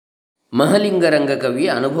ಮಹಲಿಂಗರಂಗ ಕವಿಯ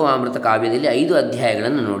ಅನುಭವಾಮೃತ ಕಾವ್ಯದಲ್ಲಿ 5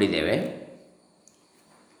 ಅಧ್ಯಾಯಗಳನ್ನು ನೋಡಿದ್ದೇವೆ.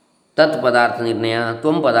 ತತ್ ಪದಾರ್ಥ ನಿರ್ಣಯ,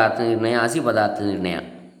 ತ್ವಂ ಪದಾರ್ಥ ನಿರ್ಣಯ, ಅಸಿ ಪದಾರ್ಥ ನಿರ್ಣಯ,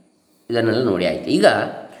 ಇದನ್ನೆಲ್ಲ ನೋಡಿ ಆಯಿತು. ಈಗ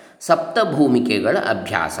ಸಪ್ತಭೂಮಿಕೆಗಳ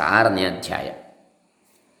ಅಭ್ಯಾಸ 6ನೇ ಅಧ್ಯಾಯ.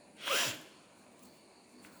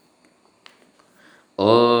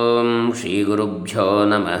 ಓಂ ಶ್ರೀ ಗುರುಭ್ಯೋ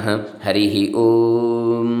ನಮಃ. ಹರಿ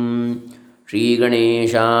ಓಂ. ಶ್ರೀ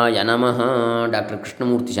ಗಣೇಶಾಯ ನಮಃ. ಡಾಕ್ಟರ್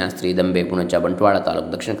ಕೃಷ್ಣಮೂರ್ತಿ ಶಾಸ್ತ್ರಿ, ದಂಬೆ, ಪುಣಚ, ಬಂಟ್ವಾಳ ತಾಲೂಕು,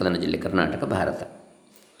 ದಕ್ಷಿಣ ಕನ್ನಡ ಜಿಲ್ಲೆ, ಕರ್ನಾಟಕ, ಭಾರತ.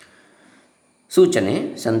 ಸೂಚನೆ,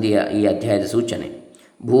 ಸಂಧಿಯ ಈ ಅಧ್ಯಾಯದ ಸೂಚನೆ: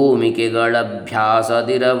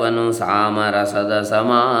 ಭೂಮಿಕೆಗಳಭ್ಯಾಸದಿರವನು ಸಾಮರಸದ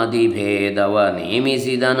ಸಮಾಧಿ ಭೇದವ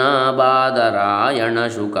ನೇಮಿಸಿದನ ಬಾದರಾಯಣ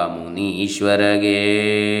ಶುಕ ಮುನೀಶ್ವರಗೆ.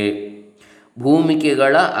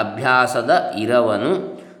 ಭೂಮಿಕೆಗಳ ಅಭ್ಯಾಸದ ಇರವನು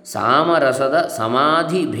ಸಾಮರಸದ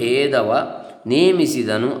ಸಮಾಧಿ ಭೇದವ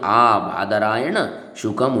ನೇಮಿಸಿದನು ಆ ಬಾದರಾಯಣ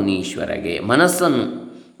ಶುಕ ಮುನೀಶ್ವರಗೆ. ಮನಸ್ಸನ್ನು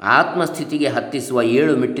ಆತ್ಮಸ್ಥಿತಿಗೆ ಹತ್ತಿಸುವ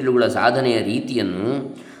 7 ಮೆಟ್ಟಿಲುಗಳ ಸಾಧನೆಯ ರೀತಿಯನ್ನು,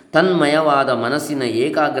 ತನ್ಮಯವಾದ ಮನಸ್ಸಿನ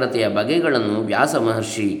ಏಕಾಗ್ರತೆಯ ಬಗೆಗಳನ್ನು ವ್ಯಾಸ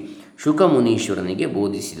ಮಹರ್ಷಿ ಶುಕಮುನೀಶ್ವರನಿಗೆ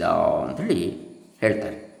ಬೋಧಿಸಿದ ಅಂಥೇಳಿ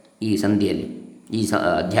ಹೇಳ್ತಾರೆ ಈ ಸಂಧಿಯಲ್ಲಿ, ಈ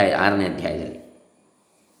ಅಧ್ಯಾಯ 6ನೇ ಅಧ್ಯಾಯದಲ್ಲಿ.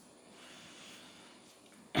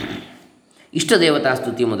 ಇಷ್ಟ ದೇವತಾ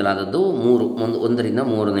ಸ್ತುತಿ ಮೊದಲಾದದ್ದು 1ರಿಂದ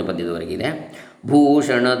 3ನೇ ಪದ್ಯದವರೆಗಿದೆ.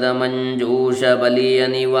 ಭೂಷಣದ ಮಂಜೂಷ ಬಲಿಯ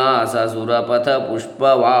ನಿವಾಸ ಸುರಪಥ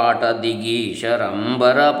ಪುಷ್ಪವಾಟ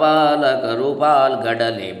ದಿಗೀಶರಂಬರ ಪಾಲಕರು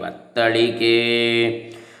ಪಾಲ್ಗಡಲೆ ಬತ್ತಳಿಕೆ.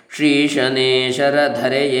 ಶ್ರೀಶನೇಶರ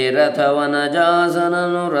ಧರೆಯೇ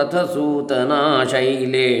ರಥವನಜಾಸನನು ರಥಸೂತನ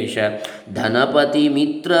ಶೈಲೇಶ ಧನಪತಿ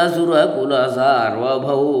ಮಿತ್ರ ಸುರಕುಲ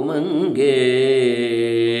ಸಾರ್ವಭೌಮಂಗೆ.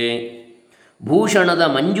 ಭೂಷಣದ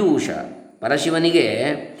ಮಂಜೂಷ, ಪರಶಿವನಿಗೆ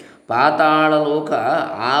ಪಾತಾಳ ಲೋಕ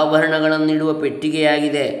ಆಭರಣಗಳನ್ನಿಡುವ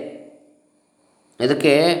ಪೆಟ್ಟಿಗೆಯಾಗಿದೆ.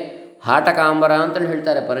 ಇದಕ್ಕೆ ಹಾಟಕಾಂಬರ ಅಂತಲೇ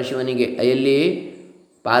ಹೇಳ್ತಾರೆ ಪರಶಿವನಿಗೆ. ಎಲ್ಲಿ?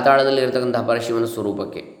 ಪಾತಾಳದಲ್ಲಿ ಇರತಕ್ಕಂತಹ ಪರಶಿವನ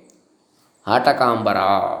ಸ್ವರೂಪಕ್ಕೆ ಹಾಟಕಾಂಬರ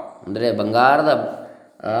ಅಂದರೆ ಬಂಗಾರದ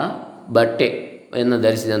ಬಟ್ಟೆಯನ್ನು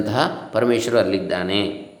ಧರಿಸಿದಂತಹ ಪರಮೇಶ್ವರ ಅಲ್ಲಿದ್ದಾನೆ.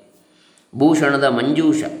 ಭೂಷಣದ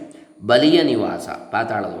ಮಂಜೂಷ, ಬಲಿಯ ನಿವಾಸ,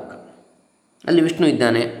 ಪಾತಾಳ ಲೋಕ, ಅಲ್ಲಿ ವಿಷ್ಣು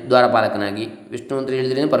ಇದ್ದಾನೆ ದ್ವಾರಪಾಲಕನಾಗಿ. ವಿಷ್ಣು ಅಂತ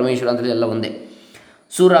ಹೇಳಿದ್ರೆ ಪರಮೇಶ್ವರ ಅಂತೇಳಿ ಎಲ್ಲ ಒಂದೇ.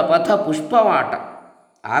 ಸುರಪಥ ಪುಷ್ಪವಾಟ,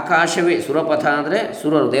 ಆಕಾಶವೇ ಸುರಪಥ ಅಂದರೆ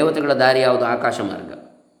ಸುರರು, ದೇವತೆಗಳ ದಾರಿ ಯಾವುದು? ಆಕಾಶ ಮಾರ್ಗ.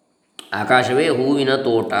 ಆಕಾಶವೇ ಹೂವಿನ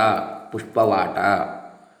ತೋಟ, ಪುಷ್ಪವಾಟ,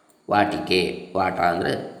 ವಾಟಿಕೆ, ವಾಟ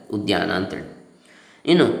ಅಂದರೆ ಉದ್ಯಾನ ಅಂತೇಳಿ.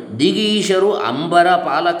 ಇನ್ನು ದಿಗೀಶರು ಅಂಬರ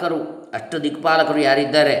ಪಾಲಕರು, ದಿಕ್ಪಾಲಕರು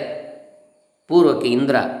ಯಾರಿದ್ದಾರೆ? ಪೂರ್ವಕ್ಕೆ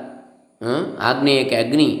ಇಂದ್ರ, ಆಗ್ನೇಯಕ್ಕೆ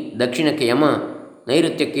ಅಗ್ನಿ, ದಕ್ಷಿಣಕ್ಕೆ ಯಮ,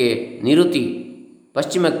 ನೈಋತ್ಯಕ್ಕೆ ನಿರುತಿ,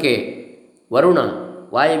 ಪಶ್ಚಿಮಕ್ಕೆ ವರುಣ,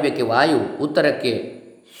 ವಾಯವ್ಯಕ್ಕೆ ವಾಯು, ಉತ್ತರಕ್ಕೆ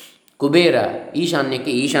ಕುಬೇರ,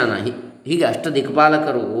 ಈಶಾನ್ಯಕ್ಕೆ ಈಶಾನ. ಹೀಗೆ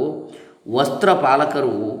ದಿಕ್ಪಾಲಕರು,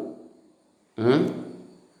 ವಸ್ತ್ರಪಾಲಕರು,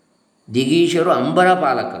 ದಿಗೀಶರು ಅಂಬರ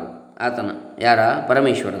ಪಾಲಕರು. ಆತನ ಯಾರ?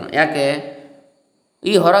 ಪರಮೇಶ್ವರನ. ಯಾಕೆ?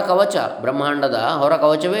 ಈ ಹೊರ ಕವಚ, ಬ್ರಹ್ಮಾಂಡದ ಹೊರ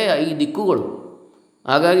ಕವಚವೇ ಈ ದಿಕ್ಕುಗಳು.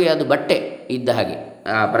 ಹಾಗಾಗಿ ಅದು ಬಟ್ಟೆ ಇದ್ದ ಹಾಗೆ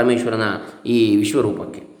ಆ ಪರಮೇಶ್ವರನ ಈ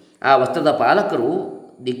ವಿಶ್ವರೂಪಕ್ಕೆ. ಆ ವಸ್ತ್ರದ ಪಾಲಕರು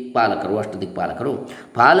ದಿಕ್ಪಾಲಕರು, ದಿಕ್ಪಾಲಕರು.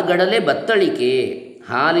 ಪಾಲ್ಗಡಲೆ ಬತ್ತಳಿಕೆ,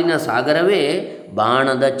 ಹಾಲಿನ ಸಾಗರವೇ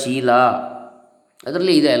ಬಾಣದ ಚೀಲ.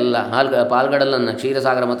 ಅದರಲ್ಲಿ ಇದೆ ಎಲ್ಲ. ಪಾಲ್ಗಡಲನ್ನು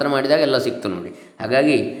ಕ್ಷೀರಸಾಗರ ಮಾತ್ರ ಮಾಡಿದಾಗ ಎಲ್ಲ ಸಿಕ್ತು ನೋಡಿ.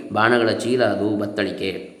 ಹಾಗಾಗಿ ಬಾಣಗಳ ಚೀಲ ಅದು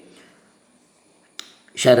ಬತ್ತಳಿಕೆ.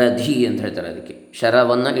 ಶರಧಿ ಅಂತ ಹೇಳ್ತಾರೆ ಅದಕ್ಕೆ,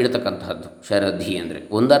 ಶರವನ್ನು ಇಡತಕ್ಕಂತಹದ್ದು ಶರಧಿ ಅಂದರೆ.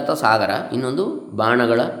 ಒಂದರ್ಥ ಸಾಗರ, ಇನ್ನೊಂದು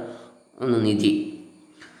ಬಾಣಗಳ ಒಂದು ನಿಧಿ.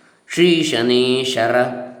 ಶ್ರೀ ಶನೇಶರ,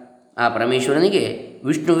 ಆ ಪರಮೇಶ್ವರನಿಗೆ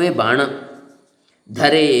ವಿಷ್ಣುವೇ ಬಾಣ.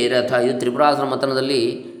 ಧರೆ ರಥ, ಇದು ತ್ರಿಪುರಾಸುರ ಮತನದಲ್ಲಿ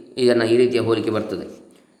ಇದನ್ನು ಈ ರೀತಿಯ ಹೋಲಿಕೆ ಬರ್ತದೆ.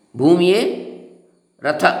 ಭೂಮಿಯೇ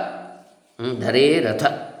ರಥ, ಧರೆ ರಥ.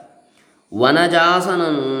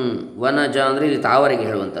 ವನಜಾಸನನು, ವನಜ ಅಂದರೆ ಇಲ್ಲಿ ತಾವರೆಗೆ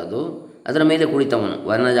ಹೇಳುವಂಥದ್ದು, ಅದರ ಮೇಲೆ ಕುಳಿತವನು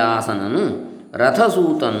ವನಜಾಸನನು.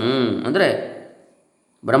 ರಥಸೂತನು ಅಂದರೆ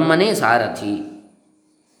ಬ್ರಹ್ಮನೇ ಸಾರಥಿ.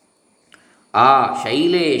 ಆ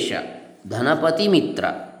ಶೈಲೇಶ ಧನಪತಿ ಮಿತ್ರ.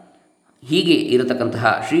 ಹೀಗೆ ಇರತಕ್ಕಂತಹ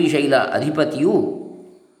ಶ್ರೀಶೈಲ ಅಧಿಪತಿಯು,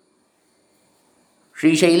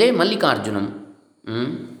 ಶ್ರೀಶೈಲೇ ಮಲ್ಲಿಕಾರ್ಜುನಂ,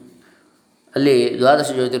 ಅಲ್ಲಿ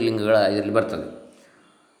 12 ಜ್ಯೋತಿರ್ಲಿಂಗಗಳ ಇದರಲ್ಲಿ ಬರ್ತದೆ.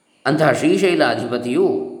 ಅಂತಹ ಶ್ರೀಶೈಲ ಅಧಿಪತಿಯು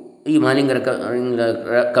ಈ ಮಹಾಲಿಂಗರ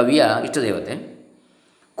ಕವಿಯ ಇಷ್ಟದೇವತೆ.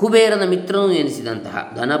 ಕುಬೇರನ ಮಿತ್ರನು ಎನಿಸಿದಂತಹ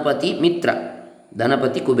ಧನಪತಿ ಮಿತ್ರ,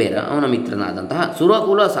 ಧನಪತಿ ಕುಬೇರ ಅವನ ಮಿತ್ರನಾದಂತಹ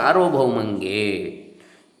ಸುರಕುಲ ಸಾರ್ವಭೌಮಂಗೆ.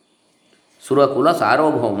 ಸುರಕುಲ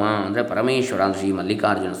ಸಾರ್ವಭೌಮ ಅಂದರೆ ಪರಮೇಶ್ವರ, ಶ್ರೀ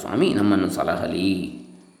ಮಲ್ಲಿಕಾರ್ಜುನ ಸ್ವಾಮಿ ನಮ್ಮನ್ನು ಸಲಹಲಿ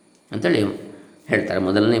ಅಂತೇಳಿ ಹೇಳ್ತಾರೆ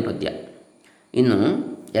 1ನೇ ಪದ್ಯ. ಇನ್ನು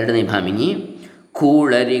 2ನೇ ಭಾಮಿನಿ: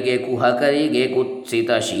 ಕೂಳರಿಗೆ ಕುಹಕರಿಗೆ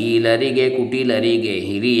ಕುತ್ಸಿತ ಶೀಲರಿಗೆ ಕುಟಿಲರಿಗೆ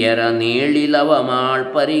ಹಿರಿಯರ ನೇಳಿಲವ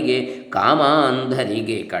ಮಾಳ್ಪರಿಗೆ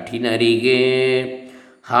ಕಾಮಾಂಧರಿಗೆ ಕಠಿಣರಿಗೆ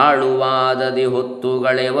ಹಾಳುವಾದದಿ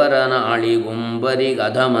ಹೊತ್ತುಗಳೆವರ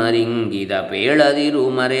ನಾಳಿಗುಂಬರಿಗಧಮರಿಂಗಿದ ಪೇಳದಿರು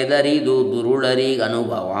ಮರೆದರಿದು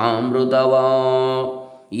ದುರುಳರಿಗನುಭವಾಮೃತವಾ.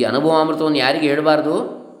 ಈ ಅನುಭವಾಮೃತವನ್ನು ಯಾರಿಗೆ ಹೇಳಬಾರ್ದು?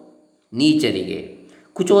 ನೀಚರಿಗೆ,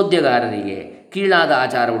 ಕುಚೋದ್ಯಗಾರರಿಗೆ, ಕೀಳಾದ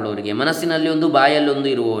ಆಚಾರವುಳ್ಳವರಿಗೆ, ಮನಸ್ಸಿನಲ್ಲಿ ಒಂದು ಬಾಯಲ್ಲೊಂದು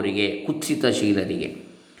ಇರುವವರಿಗೆ, ಕುತ್ಸಿತಶೀಲರಿಗೆ,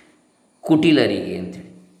 ಕುಟಿಲರಿಗೆ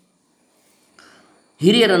ಅಂಥೇಳಿ,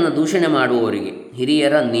 ಹಿರಿಯರನ್ನು ದೂಷಣೆ ಮಾಡುವವರಿಗೆ,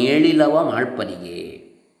 ಹಿರಿಯರ ನೇಳಿಲವ ಮಾಳ್ಪರಿಗೆ,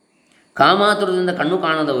 ಕಾಮಾತುರದಿಂದ ಕಣ್ಣು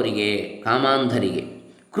ಕಾಣದವರಿಗೆ, ಕಾಮಾಂಧರಿಗೆ,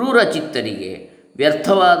 ಕ್ರೂರ ಚಿತ್ತರಿಗೆ,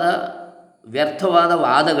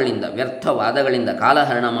 ವ್ಯರ್ಥವಾದಗಳಿಂದ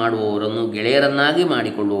ಕಾಲಹರಣ ಮಾಡುವವರನ್ನು ಗೆಳೆಯರನ್ನಾಗಿ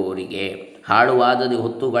ಮಾಡಿಕೊಳ್ಳುವವರಿಗೆ, ಹಾಳುವಾದದಿ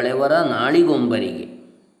ಹೊತ್ತುಗಳೆವರ ನಾಳಿಗೊಂಬರಿಗೆ,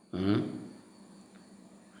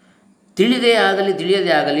 ತಿಳಿದೇ ಆಗಲಿ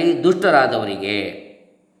ತಿಳಿಯದೇ ಆಗಲಿ ದುಷ್ಟರಾದವರಿಗೆ,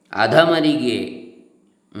 ಅಧಮರಿಗೆ,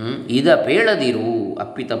 ಇದ ಪೇಳದಿರು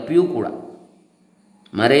ಅಪ್ಪಿತಪ್ಪಿಯೂ ಕೂಡ,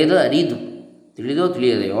 ಮರೆಯದ ಅರಿದು, ತಿಳಿದೋ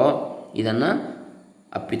ತಿಳಿಯದೆಯೋ ಇದನ್ನು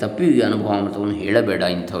ಅಪ್ಪಿತಪ್ಪಿಯೂ ಈ ಅನುಭವಾಮೃತವನ್ನು ಹೇಳಬೇಡ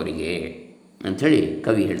ಇಂಥವರಿಗೆ ಅಂಥೇಳಿ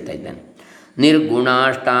ಕವಿ ಹೇಳ್ತಾ ಇದ್ದಾನೆ.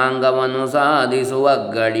 ನಿರ್ಗುಣಾಷ್ಟಾಂಗವನ್ನು ಸಾಧಿಸುವ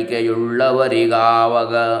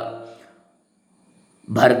ಗಳಿಕೆಯುಳ್ಳವರಿಗಾವಾಗ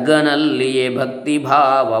ಭರ್ಗನಲ್ಲಿಯೇ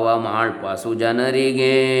ಭಕ್ತಿಭಾವವ ಮಾಳ್ಪ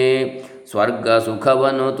ಸುಜನರಿಗೆ, ಸ್ವರ್ಗ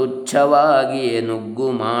ಸುಖವನ್ನು ತುಚ್ಛವಾಗಿಯೇ ನುಗ್ಗು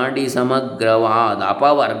ಮಾಡಿ ಸಮಗ್ರವಾದ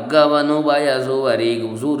ಅಪವರ್ಗವನ್ನು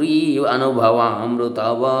ಬಯಸುವರಿಗೂ ಸುರೀ ಅನುಭವ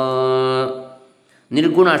ಅಮೃತವ.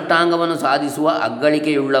 ನಿರ್ಗುಣ ಅಷ್ಟಾಂಗವನ್ನು ಸಾಧಿಸುವ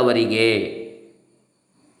ಅಗ್ಗಳಿಕೆಯುಳ್ಳವರಿಗೆ,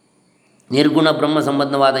 ನಿರ್ಗುಣ ಬ್ರಹ್ಮ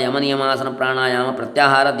ಸಂಬಂಧವಾದ ಯಮನಿಯಮಾಸನ ಪ್ರಾಣಾಯಾಮ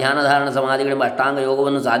ಪ್ರತ್ಯಾಹಾರ ಧ್ಯಾನ ಧಾರಣ ಸಮಾಧಿಗಳೆಂಬ ಅಷ್ಟಾಂಗ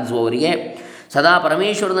ಯೋಗವನ್ನು ಸಾಧಿಸುವವರಿಗೆ, ಸದಾ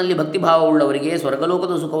ಪರಮೇಶ್ವರನಲ್ಲಿ ಭಕ್ತಿಭಾವವುಳ್ಳವರಿಗೆ,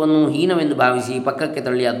 ಸ್ವರ್ಗಲೋಕದ ಸುಖವನ್ನು ಹೀನವೆಂದು ಭಾವಿಸಿ ಪಕ್ಕಕ್ಕೆ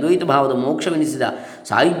ತಳ್ಳಿ ಅದ್ವೈತ ಭಾವದ ಮೋಕ್ಷವೆನಿಸಿದ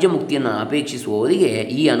ಸಾಯುಜ್ಯ ಮುಕ್ತಿಯನ್ನು ಅಪೇಕ್ಷಿಸುವವರಿಗೆ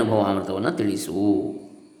ಈ ಅನುಭವಾಮೃತವನ್ನು ತಿಳಿಸು.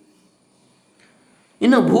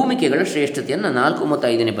 ಇನ್ನು ಭೂಮಿಕೆಗಳ ಶ್ರೇಷ್ಠತೆಯನ್ನು 4 ಮತ್ತು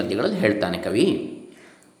 5ನೇ ಪದ್ಯಗಳಲ್ಲಿ ಹೇಳ್ತಾನೆ ಕವಿ.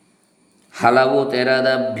 ಹಲವು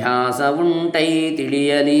ತೆರದಭ್ಯಾಸವುಂಟೈ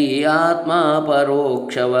ತಿಳಿಯಲಿ ಆತ್ಮ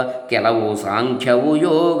ಪರೋಕ್ಷವ, ಕೆಲವು ಸಾಂಖ್ಯವು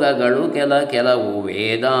ಯೋಗಗಳು ಕೆಲವು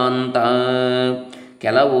ವೇದಾಂತ,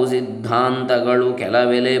 ಕೆಲವು ಸಿದ್ಧಾಂತಗಳು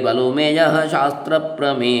ಕೆಲವೆಲೆ ಬಲುಮೆಯ ಶಾಸ್ತ್ರ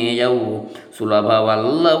ಪ್ರಮೇಯವು,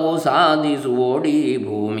 ಸುಲಭವಲ್ಲವು ಸಾಧಿಸುವೋಡಿ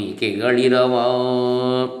ಭೂಮಿಕೆಗಳಿರವ.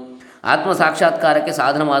 ಆತ್ಮ ಸಾಕ್ಷಾತ್ಕಾರಕ್ಕೆ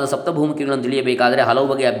ಸಾಧನವಾದ ಸಪ್ತಭೂಮಿಕೆಗಳನ್ನು ತಿಳಿಯಬೇಕಾದರೆ ಹಲವು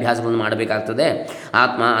ಬಗೆಯ ಅಭ್ಯಾಸಗಳನ್ನು ಮಾಡಬೇಕಾಗ್ತದೆ.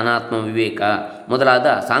 ಆತ್ಮ, ಅನಾತ್ಮ, ವಿವೇಕ ಮೊದಲಾದ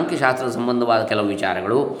ಸಾಂಖ್ಯಶಾಸ್ತ್ರದ ಸಂಬಂಧವಾದ ಕೆಲವು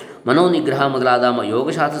ವಿಚಾರಗಳು, ಮನೋನಿಗ್ರಹ ಮೊದಲಾದ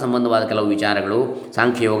ಯೋಗಶಾಸ್ತ್ರ ಸಂಬಂಧವಾದ ಕೆಲವು ವಿಚಾರಗಳು,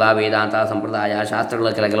 ಸಾಂಖ್ಯಯೋಗ, ವೇದಾಂತ ಸಂಪ್ರದಾಯ ಶಾಸ್ತ್ರಗಳ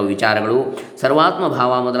ಕೆಲವು ವಿಚಾರಗಳು, ಸರ್ವಾತ್ಮ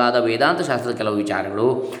ಭಾವ ಮೊದಲಾದ ವೇದಾಂತ ಶಾಸ್ತ್ರದ ಕೆಲವು ವಿಚಾರಗಳು,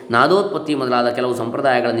 ನಾದೋತ್ಪತ್ತಿ ಮೊದಲಾದ ಕೆಲವು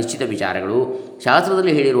ಸಂಪ್ರದಾಯಗಳ ನಿಶ್ಚಿತ ವಿಚಾರಗಳು,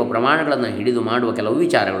 ಶಾಸ್ತ್ರದಲ್ಲಿ ಹೇಳಿರುವ ಪ್ರಮಾಣಗಳನ್ನು ಹಿಡಿದು ಮಾಡುವ ಕೆಲವು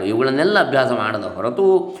ವಿಚಾರಗಳು, ಇವುಗಳನ್ನೆಲ್ಲ ಅಭ್ಯಾಸ ಮಾಡದ ಹೊರತು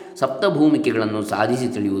ಸಪ್ತಭೂಮಿಕೆಗಳನ್ನು ಸಾಧಿಸಿ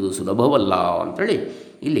ತಿಳಿಯುವುದು ಸುಲಭವಲ್ಲ ಅಂತೇಳಿ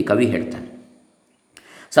ಇಲ್ಲಿ ಕವಿ ಹೇಳ್ತಾನೆ.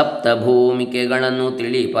 ಸಪ್ತಭೂಮಿಕೆಗಳನ್ನು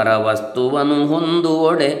ತಿಳಿ ಪರವಸ್ತುವನು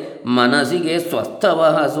ಹೊಂದುವೊಡೆ, ಮನಸ್ಸಿಗೆ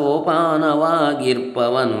ಸ್ವಸ್ಥವಹ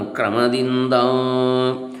ಸೋಪಾನವಾಗಿರ್ಪವನು ಕ್ರಮದಿಂದ,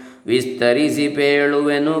 ವಿಸ್ತರಿಸಿ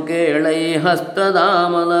ಪೇಳುವೆನು ಕೇಳೈ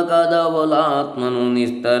ಹಸ್ತದಾಮಲಕದ ಒಲಾತ್ಮನು,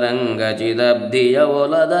 ನಿಸ್ತರಂಗ ಚಿದಬ್ಧಿಯ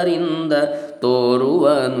ಒಲದರಿಂದ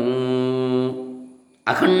ತೋರುವನು.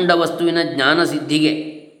 ಅಖಂಡ ವಸ್ತುವಿನ ಜ್ಞಾನಸಿದ್ಧಿಗೆ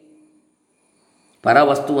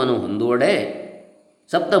ಪರವಸ್ತುವನ್ನು ಹೊಂದುವಡೆ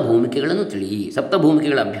ಸಪ್ತಭೂಮಿಕೆಗಳನ್ನು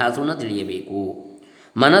ಸಪ್ತಭೂಮಿಕೆಗಳ ಅಭ್ಯಾಸವನ್ನು ತಿಳಿಯಬೇಕು.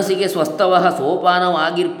 ಮನಸ್ಸಿಗೆ ಸ್ವಸ್ಥವಹ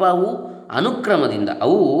ಸೋಪಾನವಾಗಿರ್ಪವು ಅನುಕ್ರಮದಿಂದ,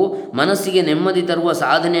 ಅವು ಮನಸ್ಸಿಗೆ ನೆಮ್ಮದಿ ತರುವ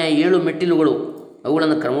ಸಾಧನೆಯ 7 ಮೆಟ್ಟಿಲುಗಳು.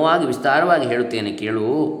 ಅವುಗಳನ್ನು ಕ್ರಮವಾಗಿ ವಿಸ್ತಾರವಾಗಿ ಹೇಳುತ್ತೇನೆ ಕೇಳು.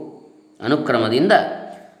 ಅನುಕ್ರಮದಿಂದ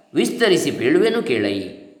ವಿಸ್ತರಿಸಿ ಪೇಳುವೆನು ಕೇಳೈ.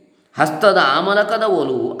 ಹಸ್ತದ ಆಮಲಕದ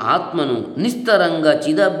ಒಲು ಆತ್ಮನು, ನಿಸ್ತರಂಗ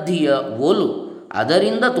ಚಿದಬ್ಧಿಯ ಒಲು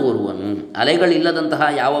ಅದರಿಂದ ತೋರುವನು. ಅಲೆಗಳಿಲ್ಲದಂತಹ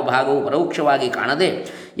ಯಾವ ಭಾಗವು ಪರೋಕ್ಷವಾಗಿ ಕಾಣದೆ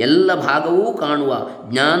ಎಲ್ಲ ಭಾಗವೂ ಕಾಣುವ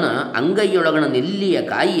ಜ್ಞಾನ ಅಂಗೈಯೊಳಗಣ ನೆಲ್ಲಿಯ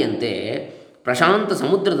ಕಾಯಿಯಂತೆ, ಪ್ರಶಾಂತ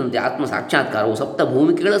ಸಮುದ್ರದಂತೆ ಆತ್ಮ ಸಾಕ್ಷಾತ್ಕಾರವು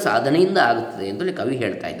ಸಪ್ತಭೂಮಿಕೆಗಳ ಸಾಧನೆಯಿಂದ ಆಗುತ್ತದೆ ಅಂತೇಳಿ ಕವಿ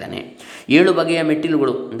ಹೇಳ್ತಾ ಇದ್ದಾನೆ. 7 ಬಗೆಯ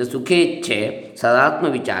ಮೆಟ್ಟಿಲುಗಳು ಅಂದರೆ ಸುಖೇಚ್ಛೆ, ಸದಾತ್ಮ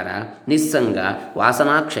ವಿಚಾರ, ನಿಸ್ಸಂಗ,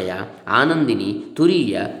 ವಾಸನಾಕ್ಷಯ, ಆನಂದಿನಿ,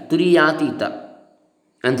 ತುರೀಯ, ತುರಿಯಾತೀತ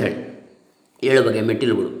ಅಂಥೇಳಿ 7 ಬಗೆಯ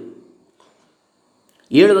ಮೆಟ್ಟಿಲುಗಳು.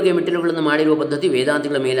 7 ಬಗೆಯ ಮೆಟ್ಟಿಲುಗಳನ್ನು ಮಾಡಿರುವ ಪದ್ಧತಿ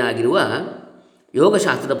ವೇದಾಂತಗಳ ಮೇಲೆ ಆಗಿರುವ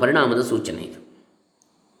ಯೋಗಶಾಸ್ತ್ರದ ಪರಿಣಾಮದ ಸೂಚನೆ ಇದು.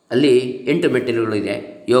 ಅಲ್ಲಿ 8 ಮೆಟ್ಟಿಲುಗಳು ಇದೆ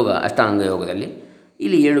ಯೋಗ ಅಷ್ಟಾಂಗ ಯೋಗದಲ್ಲಿ.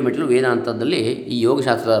 ಇಲ್ಲಿ 7 ಮೆಟ್ಟಿಲು ವೇದಾಂತದಲ್ಲಿ ಈ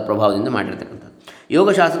ಯೋಗಶಾಸ್ತ್ರದ ಪ್ರಭಾವದಿಂದ ಮಾಡಿರ್ತಕ್ಕಂಥದ್ದು.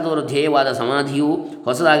 ಯೋಗಶಾಸ್ತ್ರದವರ ಧ್ಯೇಯವಾದ ಸಮಾಧಿಯು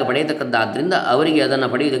ಹೊಸದಾಗಿ ಪಡೆಯತಕ್ಕದ್ದಾದ್ದರಿಂದ ಅವರಿಗೆ ಅದನ್ನು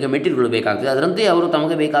ಪಡೆಯುವುದಕ್ಕೆ ಮೆಟ್ಟಿಲುಗಳು ಬೇಕಾಗ್ತದೆ. ಅದರಂತೆ ಅವರು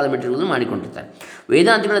ತಮಗೆ ಬೇಕಾದ ಮೆಟ್ಟಿಲುಗಳನ್ನು ಮಾಡಿಕೊಂಡಿರ್ತಾರೆ.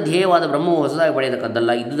 ವೇದಾಂತಗಳ ಧ್ಯೇಯವಾದ ಬ್ರಹ್ಮವು ಹೊಸದಾಗಿ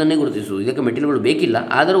ಪಡೆಯತಕ್ಕದ್ದಲ್ಲ, ಇದ್ದುದನ್ನೇ ಗುರುತಿಸುವುದು. ಇದಕ್ಕೆ ಮೆಟ್ಟಿಲುಗಳು ಬೇಕಿಲ್ಲ.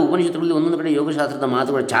 ಆದರೂ ಉಪನಿಷತ್ತುಗಳಲ್ಲಿ ಒಂದೊಂದು ಕಡೆ ಯೋಗಶಾಸ್ತ್ರದ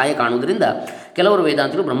ಮಾತುಗಳ ಛಾಯೆ ಕಾಣುವುದರಿಂದ ಕೆಲವರು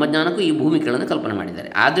ವೇದಾಂತಗಳು ಬ್ರಹ್ಮಜ್ಞಾನಕ್ಕೂ ಈ ಭೂಮಿಕೆಗಳನ್ನು ಕಲ್ಪನೆ ಮಾಡಿದ್ದಾರೆ.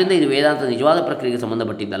 ಆದ್ದರಿಂದ ಇದು ವೇದಾಂತದ ನಿಜವಾದ ಪ್ರಕ್ರಿಯೆಗೆ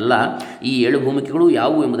ಸಂಬಂಧಪಟ್ಟಿದ್ದಲ್ಲ. ಈ 7 ಭೂಮಿಕೆಗಳು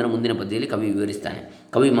ಯಾವುವು ಎಂಬುದನ್ನು ಮುಂದಿನ ಪದ್ಯದಲ್ಲಿ ಕವಿ ವಿವರಿಸ್ತಾನೆ.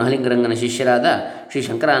 ಕವಿ ಮಹಾಲಿಂಗರಂಗನ ಶಿಷ್ಯರಾದ ಶ್ರೀ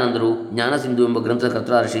ಶಂಕರಾನಂದರು, ಜ್ಞಾನಸಿಂಧು ಎಂಬ ಗ್ರಂಥದ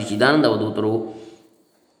ಕರ್ತರಾದ ಶ್ರೀ ಚಿದಾನಂದ ಅವಧೂತರು,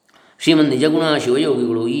 ಶ್ರೀಮನ್ ನಿಜಗುಣ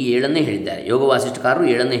ಶಿವಯೋಗಿಗಳು ಈ ಏಳನ್ನೇ ಹೇಳಿದ್ದಾರೆ. ಯೋಗ ವಾಸಿಷ್ಠಕಾರರು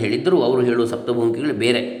ಏಳನ್ನೇ ಹೇಳಿದ್ದರೂ ಅವರು ಹೇಳುವ ಸಪ್ತಭೂಮಿಕೆಗಳು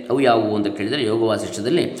ಬೇರೆ. ಅವು ಯಾವುವು ಅಂತ ಕೇಳಿದರೆ, ಯೋಗ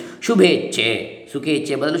ವಾಸಿಷ್ಠದಲ್ಲಿ ಶುಭೇಚ್ಛೆ,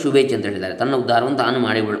 ಸುಖೇಚ್ಛೆ ಬದಲು ಶುಭೇಚ್ಛೆ ಅಂತ ಹೇಳಿದ್ದಾರೆ. ತನ್ನ ಉದ್ಧಾರವನ್ನು ತಾನು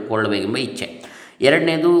ಮಾಡಿಕೊಳ್ಳಬೇಕೆಂಬ ಇಚ್ಛೆ.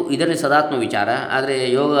 ಎರಡನೇದು ಇದರಲ್ಲಿ ಸದಾತ್ಮ ವಿಚಾರ, ಆದರೆ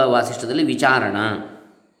ಯೋಗ ವಾಸಿಷ್ಠದಲ್ಲಿ ವಿಚಾರಣ,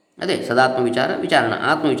 ಅದೇ ಸದಾತ್ಮ ವಿಚಾರಣ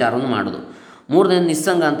ಆತ್ಮವಿಚಾರವನ್ನು ಮಾಡೋದು. ಮೂರನೇದು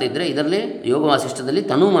ನಿಸ್ಸಂಗ ಅಂತ ಇದ್ದರೆ, ಇದರಲ್ಲಿ ಯೋಗ ವಾಸಿಷ್ಠದಲ್ಲಿ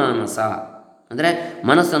ತನುಮಾನಸ, ಅಂದರೆ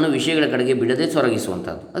ಮನಸ್ಸನ್ನು ವಿಷಯಗಳ ಕಡೆಗೆ ಬಿಡದೆ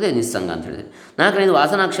ಸೊರಗಿಸುವಂಥದ್ದು, ಅದೇ ನಿಸ್ಸಂಗ ಅಂತ ಹೇಳಿದರೆ. ನಾಲ್ಕನೇದು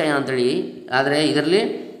ವಾಸನಾಕ್ಷಯ ಅಂಥೇಳಿ, ಆದರೆ ಇದರಲ್ಲಿ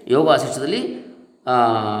ಯೋಗ ವಾಸಿಷ್ಠದಲ್ಲಿ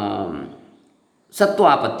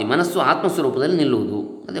ಸತ್ವಾಪತ್ತಿ, ಮನಸ್ಸು ಆತ್ಮಸ್ವರೂಪದಲ್ಲಿ ನಿಲ್ಲುವುದು,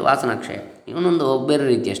 ಅದೇ ವಾಸನಾಕ್ಷಯ. ಇವನೊಂದು ಬೇರೆ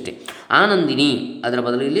ರೀತಿ ಅಷ್ಟೇ. ಆನಂದಿನಿ, ಅದರ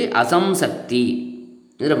ಬದಲು ಇಲ್ಲಿ ಅಸಂಸಕ್ತಿ,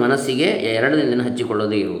 ಇದರ ಮನಸ್ಸಿಗೆ ಎರಡನೇ ದಿನ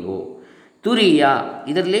ಹಚ್ಚಿಕೊಳ್ಳದೇ ಇರುವುದು. ತುರಿಯ,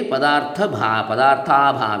 ಇದರಲ್ಲಿ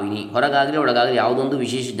ಪದಾರ್ಥಾಭಾವಿನಿ, ಹೊರಗಾಗಲಿ ಒಳಗಾಗಲಿ ಯಾವುದೊಂದು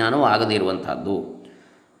ವಿಶೇಷ ಜ್ಞಾನವೂ ಆಗದೇ ಇರುವಂಥದ್ದು.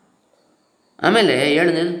 ಆಮೇಲೆ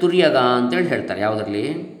ಏಳನೇದು ತುರ್ಯಗ ಅಂತೇಳಿ ಹೇಳ್ತಾರೆ, ಯಾವುದರಲ್ಲಿ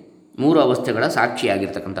ಮೂರು ಅವಸ್ಥೆಗಳ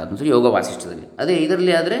ಸಾಕ್ಷಿಯಾಗಿರ್ತಕ್ಕಂಥದ್ದು ಯೋಗ ವಾಸಿಷ್ಠದಲ್ಲಿ. ಅದೇ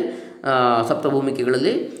ಇದರಲ್ಲಿ ಆದರೆ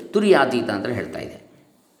ಸಪ್ತಭೂಮಿಕೆಗಳಲ್ಲಿ ತುರ್ಯಾತೀತ ಅಂತ ಹೇಳ್ತಾ ಇದೆ.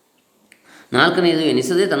 ನಾಲ್ಕನೇದು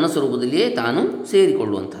ಎನಿಸದೆ ತನ್ನ ಸ್ವರೂಪದಲ್ಲಿಯೇ ತಾನು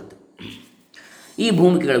ಸೇರಿಕೊಳ್ಳುವಂಥದ್ದು. ಈ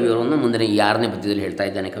ಭೂಮಿಕೆಗಳ ವಿವರವನ್ನು ಮುಂದಿನ 6ನೇ ಪದ್ಯದಲ್ಲಿ ಹೇಳ್ತಾ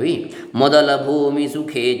ಇದ್ದಾನೆ ಕವಿ. ಮೊದಲ ಭೂಮಿ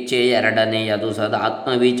ಸುಖೇಚ್ಛೆ, ಎರಡನೆಯದು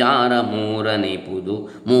ಸದಾತ್ಮವಿಚಾರ,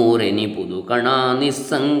 ಮೂರನೆನಿಪುದು ಕಣ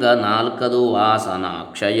ನಿಸ್ಸಂಗ, ನಾಲ್ಕದು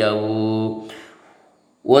ವಾಸನಾಕ್ಷಯವು.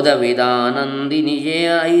 ಒದವಿದಾನಂದಿನಿಯೇ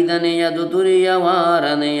ಐದನೆಯದು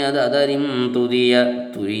ತುರಿಯವಾರನೆಯದರಿಂ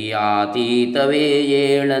ತುರಿಯಾತೀತವೇ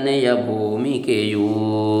ಏಳನೆಯ ಭೂಮಿಕೆಯು.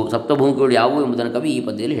 ಸಪ್ತಭೂಮಿಕೆಗಳು ಯಾವುವು ಎಂಬುದನ್ನು ಕವಿ ಈ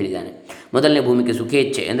ಪದ್ಯದಲ್ಲಿ ಹೇಳಿದ್ದಾನೆ. ಮೊದಲನೇ ಭೂಮಿಕೆ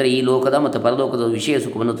ಸುಖೇಚ್ಛೆ, ಅಂದರೆ ಈ ಲೋಕದ ಮತ್ತು ಪರಲೋಕದ ವಿಷಯ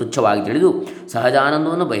ಸುಖವನ್ನು ತುಚ್ಛವಾಗಿ ತಿಳಿದು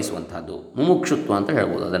ಸಹಜಾನಂದವನ್ನು ಬಯಸುವಂಥದ್ದು, ಮುಮುಕ್ಷುತ್ವ ಅಂತ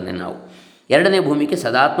ಹೇಳ್ಬೋದು ಅದನ್ನೇ ನಾವು. ಎರಡನೇ ಭೂಮಿಕೆ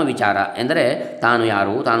ಸದಾತ್ಮ ವಿಚಾರ, ಎಂದರೆ ತಾನು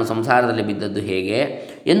ಯಾರು, ತಾನು ಸಂಸಾರದಲ್ಲಿ ಬಿದ್ದದ್ದು ಹೇಗೆ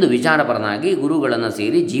ಎಂದು ವಿಚಾರಪರನಾಗಿ ಗುರುಗಳನ್ನು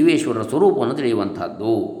ಸೇರಿ ಜೀವೇಶ್ವರರ ಸ್ವರೂಪವನ್ನು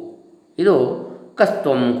ತಿಳಿಯುವಂಥದ್ದು. ಇದು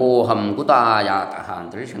ಕಸ್ತ್ವಂ ಕೋಹಂ ಕುತಾಯಾತಃ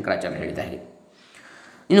ಅಂತೇಳಿ ಶಂಕರಾಚಾರ್ಯ ಹೇಳಿದ್ದಾರೆ.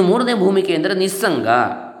 ಇನ್ನು ಮೂರನೇ ಭೂಮಿಕೆ ಎಂದರೆ ನಿಸ್ಸಂಗ,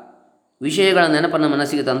 ವಿಷಯಗಳ ನೆನಪನ್ನು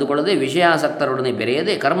ಮನಸ್ಸಿಗೆ ತಂದುಕೊಳ್ಳದೆ ವಿಷಯಾಸಕ್ತರೊಡನೆ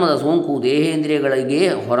ಬೆರೆಯದೆ ಕರ್ಮದ ಸೋಂಕು ದೇಹೇಂದ್ರಿಯಗಳಿಗೆ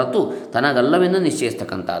ಹೊರತು ತನಗಲ್ಲವೆಂದು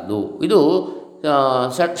ನಿಶ್ಚಯಿಸ್ತಕ್ಕಂಥದ್ದು. ಇದು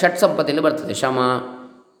ಷಟ್ ಸಂಪತ್ತಿಯಲ್ಲಿ ಬರ್ತದೆ, ಶಮ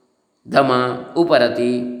ಧಮ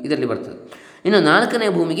ಉಪರತಿ ಇದರಲ್ಲಿ ಬರ್ತದೆ. ಇನ್ನು ನಾಲ್ಕನೇ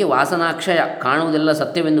ಭೂಮಿಗೆ ವಾಸನಾಕ್ಷಯ, ಕಾಣುವುದೆಲ್ಲ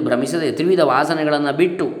ಸತ್ಯವೆಂದು ಭ್ರಮಿಸದೆ ತ್ರಿವಿಧ ವಾಸನೆಗಳನ್ನು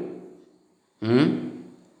ಬಿಟ್ಟು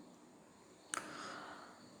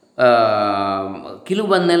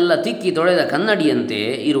ಕಿಲುಬನ್ನೆಲ್ಲ ತಿಕ್ಕಿ ತೊಳೆದ ಕನ್ನಡಿಯಂತೆ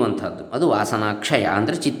ಇರುವಂಥದ್ದು, ಅದು ವಾಸನಾಕ್ಷಯ,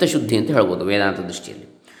 ಅಂದರೆ ಚಿತ್ತಶುದ್ಧಿ ಅಂತ ಹೇಳ್ಬೋದು ವೇದಾಂತ ದೃಷ್ಟಿಯಲ್ಲಿ.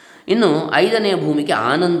 ಇನ್ನು ಐದನೆಯ ಭೂಮಿಕೆ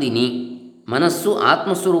ಆನಂದಿನಿ, ಮನಸ್ಸು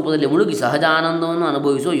ಆತ್ಮಸ್ವರೂಪದಲ್ಲಿ ಮುಳುಗಿ ಸಹಜಾನಂದವನ್ನು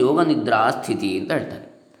ಅನುಭವಿಸುವ ಯೋಗ ನಿದ್ರಾ ಸ್ಥಿತಿ ಅಂತ ಹೇಳ್ತಾರೆ.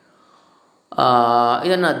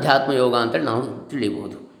 ಇದನ್ನು ಅಧ್ಯಾತ್ಮ ಯೋಗ ಅಂತೇಳಿ ನಾವು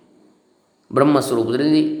ತಿಳಿಬೋದು,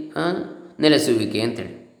 ಬ್ರಹ್ಮಸ್ವರೂಪದಲ್ಲಿ ನೆಲೆಸುವಿಕೆ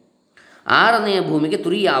ಅಂತೇಳಿ. ಆರನೆಯ ಭೂಮಿಗೆ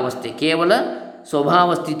ತುರಿಯಾವಸ್ಥೆ, ಕೇವಲ ಸ್ವಭಾವ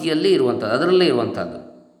ಸ್ಥಿತಿಯಲ್ಲಿ ಇರುವಂಥದ್ದು, ಅದರಲ್ಲೇ ಇರುವಂಥದ್ದು.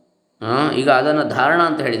 ಈಗ ಅದನ್ನು ಧಾರಣ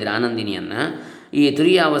ಅಂತ ಹೇಳಿದರೆ ಆನಂದಿನಿಯನ್ನು, ಈ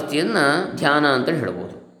ತುರಿಯಾವಸ್ಥೆಯನ್ನು ಧ್ಯಾನ ಅಂತೇಳಿ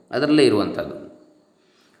ಹೇಳ್ಬೋದು, ಅದರಲ್ಲೇ ಇರುವಂಥದ್ದು.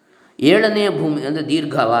 ಏಳನೆಯ ಭೂಮಿ ಅಂದರೆ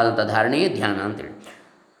ದೀರ್ಘವಾದಂಥ ಧಾರಣೆಯೇ ಧ್ಯಾನ ಅಂತೇಳಿ.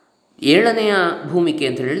 ಏಳನೆಯ ಭೂಮಿಕೆ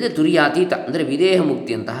ಅಂತ ಹೇಳಿದರೆ ತುರಿಯಾತೀತ, ಅಂದರೆ ವಿದೇಹ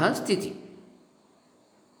ಮುಕ್ತಿಯಂತಹ ಸ್ಥಿತಿ,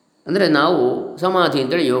 ಅಂದರೆ ನಾವು ಸಮಾಧಿ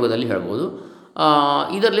ಅಂತೇಳಿ ಯೋಗದಲ್ಲಿ ಹೇಳ್ಬೋದು.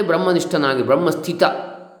 ಇದರಲ್ಲಿ ಬ್ರಹ್ಮನಿಷ್ಠನಾಗಿ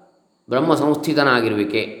ಬ್ರಹ್ಮ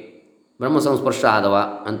ಸಂಸ್ಥಿತನಾಗಿರುವಿಕೆ, ಬ್ರಹ್ಮ ಸಂಸ್ಪರ್ಶ ಆದವ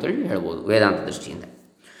ಅಂತೇಳಿ ಹೇಳ್ಬೋದು ವೇದಾಂತ ದೃಷ್ಟಿಯಿಂದ.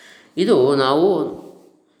 ಇದು ನಾವು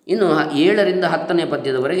ಇನ್ನು 7ರಿಂದ 10ನೇ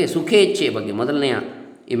ಪದ್ಯದವರೆಗೆ ಸುಖೇಚ್ಛೆಯ ಬಗ್ಗೆ, ಮೊದಲನೆಯ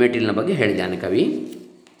ಈ ಮೆಟ್ಟಿಲಿನ ಬಗ್ಗೆ ಹೇಳಿದ್ದಾನೆ ಕವಿ.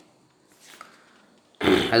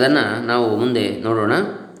 ಅದನ್ನು ನಾವು ಮುಂದೆ ನೋಡೋಣ.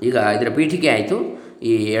 ಈಗ ಇದರ ಪೀಠಿಕೆ ಆಯಿತು,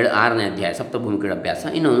 ಈ 6ನೇ ಅಧ್ಯಾಯ ಸಪ್ತಭೂಮಿಕೆಗಳ ಅಭ್ಯಾಸ.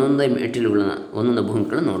 ಇನ್ನು ಒಂದೊಂದು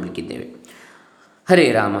ಭೂಮಿಕೆಗಳನ್ನು ನೋಡಲಿಕ್ಕಿದ್ದೇವೆ. ಹರೇ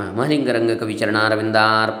ರಾಮ. ಮಹಲಿಂಗರಂಗ ಕವಿ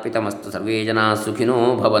ಚರಣಾರವಿಂದಾರ್ಪಿತಮಸ್ತು. ಸರ್ವೇ ಜನಾಃ ಸುಖಿನೋ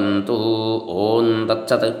ಭವಂತು. ಓಂ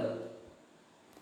ತತ್ಸತ್.